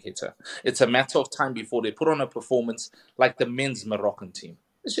becomes a big hitter. It's a matter of time before they put on a performance like the men's Moroccan team.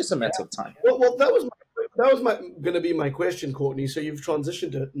 It's just a matter of time. Well, that was going to be my question, Courtney. So you've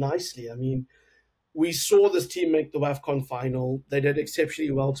transitioned it nicely. I mean, we saw this team make the WAFCON final. They did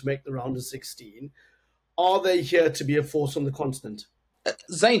exceptionally well to make the round of 16. Are they here to be a force on the continent?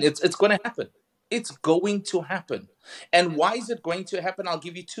 Zayn, it's going to happen. It's going to happen. And why is it going to happen? I'll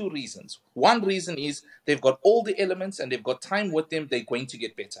give you two reasons. One reason is they've got all the elements and they've got time with them. They're going to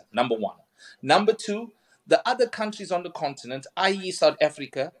get better. Number one. Number two, the other countries on the continent, i.e. South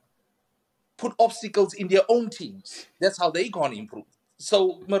Africa, put obstacles in their own teams. That's how they're going to improve.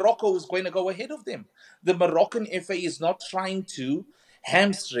 So Morocco is going to go ahead of them. The Moroccan FA is not trying to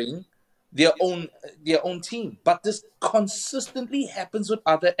hamstring their own team, but this consistently happens with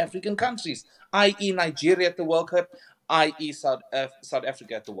other African countries, i.e. Nigeria at the World Cup, i.e. South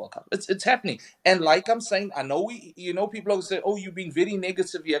Africa at the World Cup. It's happening. And like I'm saying, I know people will say, oh, you've been very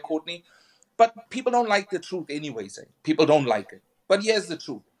negative here, Courtney, but people don't like the truth anyway. People don't like it. But here's the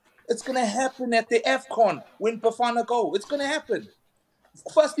truth. It's going to happen at the AFCON when Bafana go. It's going to happen.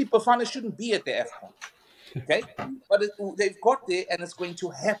 Firstly, Bafana shouldn't be at the AFCON. Okay? But they've got there and it's going to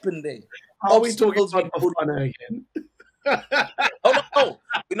happen there. Are we talking about Bafana again? Oh, no.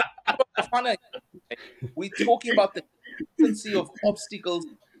 We're not talking about Bafana again. We're talking about the consistency of obstacles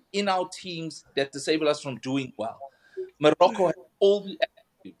in our teams that disable us from doing well. Morocco has all the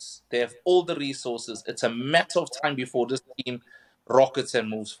attributes. They have all the resources. It's a matter of time before this team rockets and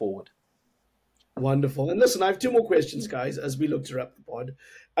moves forward. Wonderful. And listen, I have two more questions, guys, as we look to wrap the pod.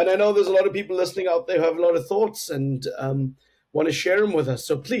 And I know there's a lot of people listening out there who have a lot of thoughts and want to share them with us.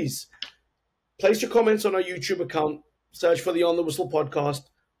 So please, place your comments on our YouTube account. Search for the On the Whistle podcast.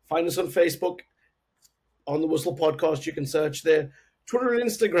 Find us on Facebook, On the Whistle podcast. You can search there. Twitter and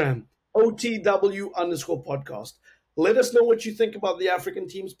Instagram, OTW_podcast. Let us know what you think about the African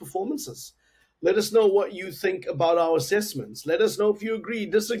team's performances. Let us know what you think about our assessments. Let us know if you agree,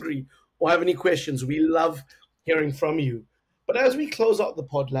 disagree, or have any questions. We love hearing from you. But as we close out the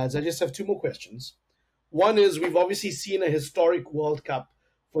pod, lads, I just have two more questions. One is, we've obviously seen a historic World Cup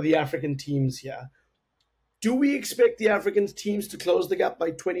for the African teams here. Do we expect the African teams to close the gap by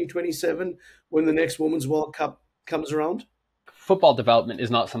 2027 when the next Women's World Cup comes around? Football development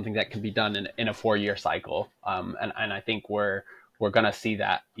is not something that can be done in a 4-year cycle. And I think we're going to see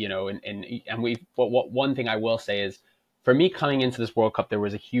that, one thing I will say is, for me coming into this World Cup, there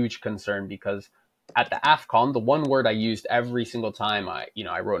was a huge concern because at the AFCON, the one word I used every single time I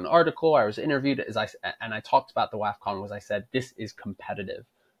wrote an article, I was interviewed, and I talked about the WAFCON, was I said, this is competitive.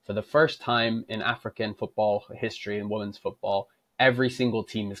 For the first time in African football history and women's football, every single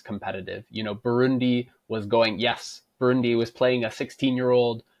team is competitive. Burundi was playing a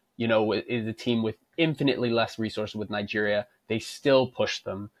 16-year-old, is a team with infinitely less resources with Nigeria. They still pushed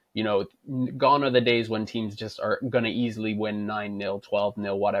them. Gone are the days when teams just are going to easily win 9-0,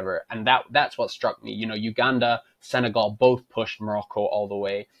 12-0, whatever. And that's what struck me. Uganda, Senegal both pushed Morocco all the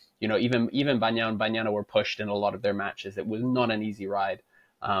way. Even Banyana Banyana were pushed in a lot of their matches. It was not an easy ride.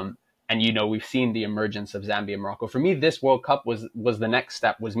 And we've seen the emergence of Zambia and Morocco. For me, this World Cup was the next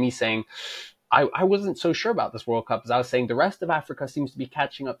step, was me saying, I wasn't so sure about this World Cup, as I was saying, the rest of Africa seems to be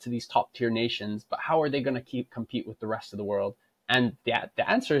catching up to these top tier nations, but how are they going to compete with the rest of the world? And the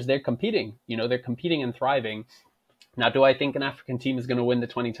answer is they're competing. They're competing and thriving. Now, do I think an African team is going to win the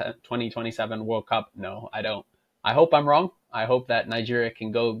 2027 World Cup? No, I don't. I hope I'm wrong. I hope that Nigeria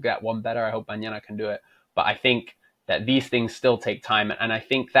can go get one better. I hope Banyana can do it. But I think that these things still take time. And I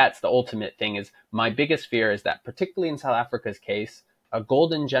think that's the ultimate thing. Is my biggest fear is that, particularly in South Africa's case, a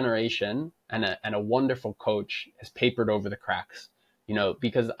golden generation and a wonderful coach has papered over the cracks.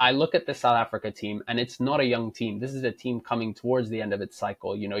 Because I look at the South Africa team and it's not a young team. This is a team coming towards the end of its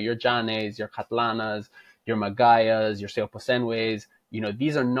cycle. Your Janes, your Katlanas, your Magayas, your Seoposenwes,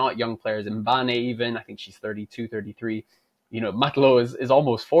 these are not young players. Mbane even, I think she's 32, 33. Matlo is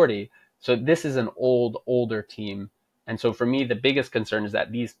almost 40. So this is an older team. And so for me, the biggest concern is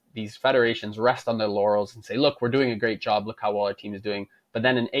that these federations rest on their laurels and say, look, we're doing a great job. Look how well our team is doing. But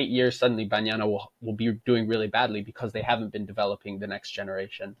then in 8 years, suddenly Banyana will be doing really badly because they haven't been developing the next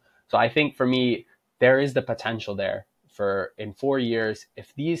generation. So I think for me, there is the potential there for in 4 years,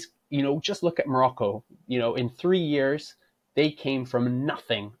 if these, just look at Morocco, in 3 years, they came from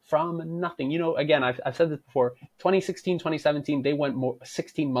nothing. Again, I've said this before, 2016, 2017, they went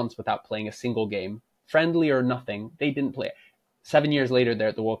 16 months without playing a single game. Friendly or nothing, they didn't play. 7 years later, they're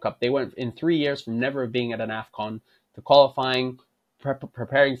at the World Cup. They went in 3 years from never being at an AFCON to qualifying,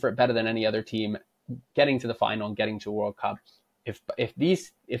 preparing for it better than any other team, getting to the final and getting to a World Cup. If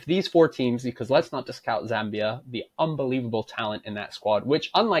these 4 teams, because let's not discount Zambia, the unbelievable talent in that squad,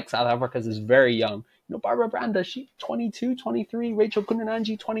 which unlike South Africa's is very young. Barbara Branda, she's 22, 23, Rachel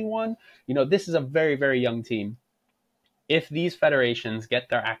Kunananji, 21. This is a very, very young team. If these federations get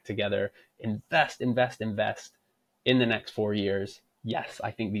their act together, invest in the next 4 years, yes,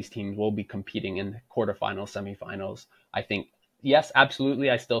 I think these teams will be competing in quarterfinals, semifinals. I think, yes, absolutely.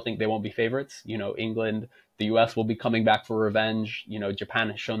 I still think they won't be favorites. England, the US will be coming back for revenge. Japan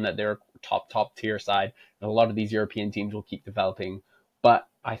has shown that they're a top tier side. And a lot of these European teams will keep developing. But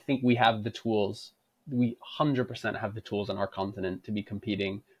I think we have the tools. We 100% have the tools on our continent to be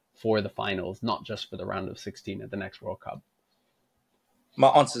competing for the finals, not just for the round of 16 at the next World Cup. My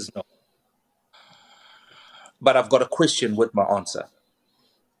answer is no. But I've got a question with my answer.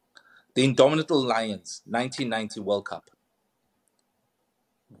 The Indomitable Lions, 1990 World Cup.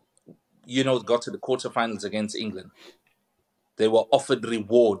 Got to the quarterfinals against England. They were offered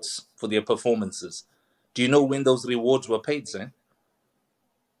rewards for their performances. Do you know when those rewards were paid, Zayn?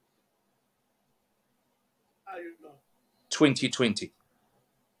 2020.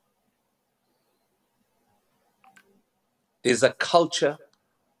 There's a culture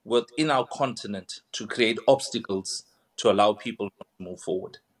within our continent to create obstacles to allow people to move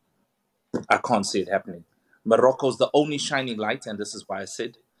forward. I can't see it happening. Morocco's the only shining light, and this is why I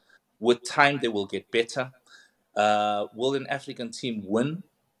said, with time they will get better. Will an African team win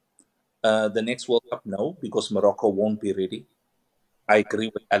the next World Cup? No, because Morocco won't be ready. I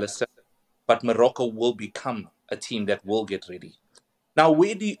agree with Alasdair, but Morocco will become a team that will get ready. Now,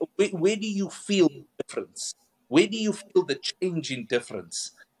 where do you feel the difference? Where do you feel the change in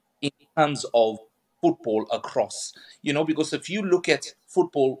difference in terms of football across? Because if you look at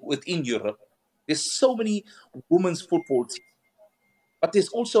football within Europe, there's so many women's football teams, but there's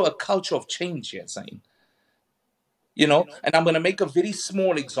also a culture of change here, Zayn. And I'm going to make a very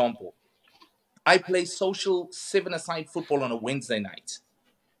small example. I play social 7-a-side football on a Wednesday night.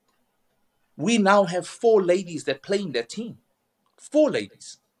 We now have 4 ladies that play in that team. 4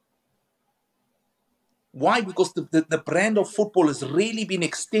 ladies. Why? Because the brand of football has really been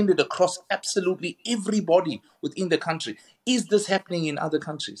extended across absolutely everybody within the country. Is this happening in other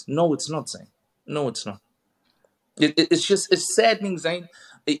countries? No, it's not, Zayn. No, it's not. It's saddening, Zayn.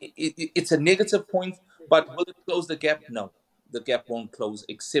 It's a negative point, but will it close the gap? No, the gap won't close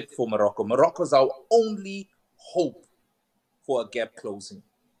except for Morocco. Morocco's our only hope for a gap closing.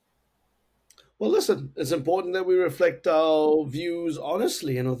 Well, listen, it's important that we reflect our views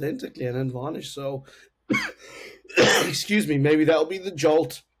honestly and authentically and unvarnished. So, excuse me, maybe that'll be the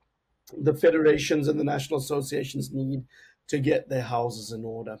jolt the federations and the national associations need to get their houses in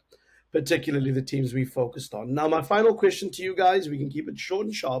order, particularly the teams we focused on. Now, my final question to you guys, we can keep it short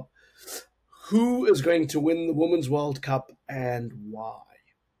and sharp. Who is going to win the Women's World Cup and why?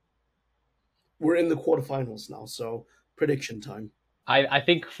 We're in the quarterfinals now, so prediction time. I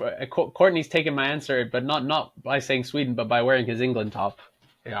think Courtney's taken my answer, but not by saying Sweden, but by wearing his England top.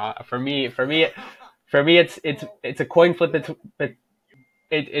 For me, it's a coin flip.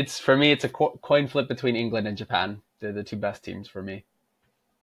 It's a coin flip between England and Japan. They're the 2 best teams for me.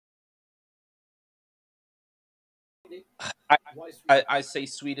 I say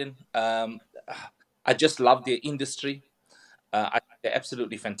Sweden. I just love their industry. They're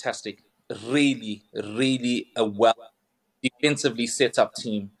absolutely fantastic. Really, really a well defensively set up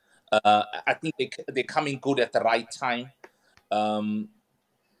team. I think they're coming good at the right time.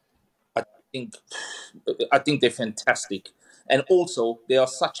 I think they're fantastic, and also they are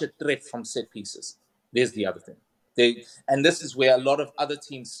such a threat from set pieces. There's the other thing. And this is where a lot of other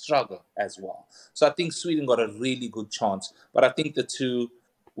teams struggle as well. So I think Sweden got a really good chance, but I think the 2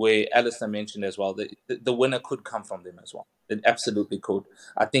 where Alasdair mentioned as well, the winner could come from them as well. It absolutely could.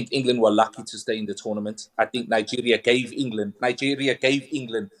 I think England were lucky to stay in the tournament. I think Nigeria gave England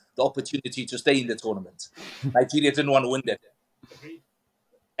the opportunity to stay in the tournament. Nigeria didn't want to win that.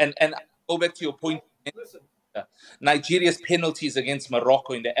 And go back to your point. Nigeria's penalties against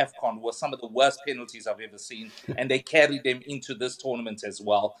Morocco in the AFCON were some of the worst penalties I've ever seen, and they carried them into this tournament as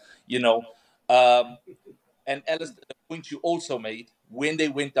well. You know, and Alasdair, the point you also made, when they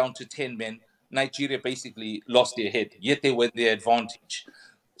went down to 10 men, Nigeria basically lost their head, yet they were their advantage.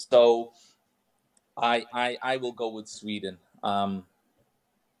 So I will go with Sweden.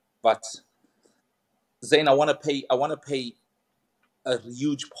 But Zayn, I want to pay a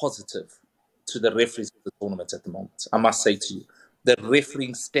huge positive to the referees of the tournament at the moment. I must say to you, the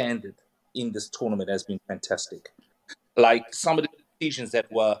refereeing standard in this tournament has been fantastic. Like some of the decisions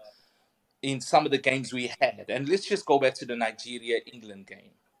that were in some of the games we had, and let's just go back to the Nigeria-England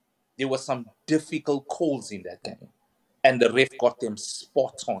game. There were some difficult calls in that game, and the ref got them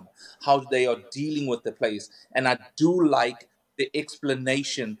spot on, how they are dealing with the players. And I do like the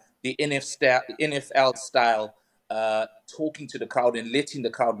explanation, the NFL style, talking to the crowd and letting the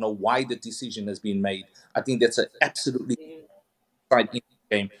crowd know why the decision has been made. I think that's an absolutely exciting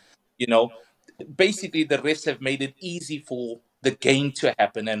game. You know, basically the refs have made it easy for the game to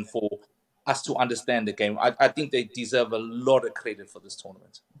happen and for us to understand the game. I think they deserve a lot of credit for this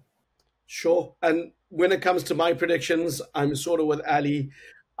tournament. Sure. And when it comes to my predictions, I'm sort of with Ali.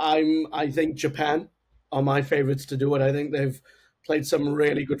 I think Japan are my favorites to do it. I think they've played some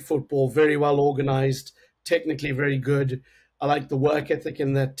really good football, very well organized, technically very good. I like the work ethic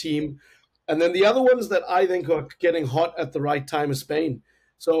in that team. And then the other ones that I think are getting hot at the right time is Spain.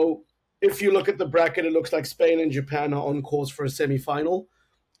 So if you look at the bracket, it looks like Spain and Japan are on course for a semi-final.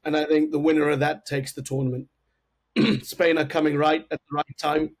 And I think the winner of that takes the tournament. Spain are coming right at the right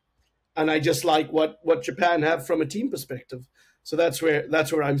time. And I just like what Japan have from a team perspective. So that's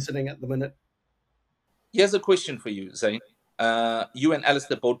where I'm sitting at the minute. Here's a question for you, Zayn. You and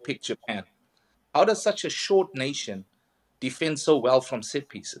Alasdair both picked Japan. How does such a short nation defend so well from set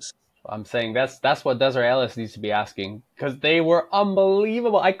pieces? I'm saying that's what Desiree Ellis needs to be asking, because they were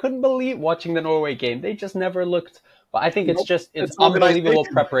unbelievable. I couldn't believe watching the Norway game. They just never looked. But I think it's unbelievable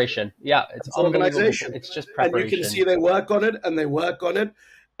preparation. Yeah, it's unbelievable. It's just preparation. And you can see they work on it,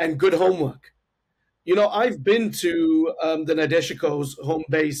 and good homework. You know, I've been to the Nadeshiko's home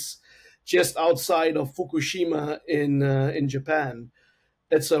base just outside of Fukushima in Japan.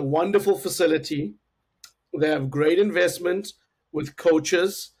 It's a wonderful facility. They have great investment with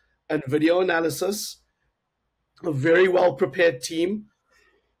coaches and video analysis, a very well-prepared team,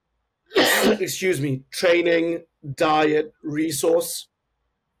 excuse me, training, diet, resource,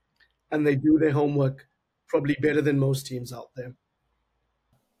 and they do their homework probably better than most teams out there.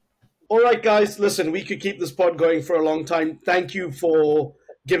 All right, guys, listen, we could keep this pod going for a long time. Thank you for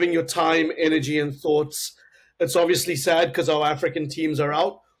giving your time, energy, and thoughts. It's obviously sad because our African teams are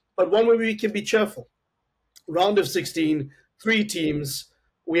out, but one way we can be cheerful. Round of 16, 3 teams.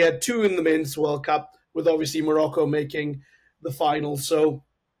 We had 2 in the Men's World Cup, with obviously Morocco making the final. So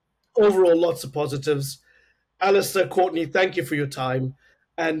overall, lots of positives. Alasdair, Courtney, thank you for your time.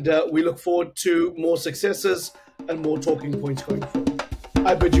 And we look forward to more successes and more talking points going forward.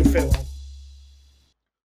 I bid you farewell.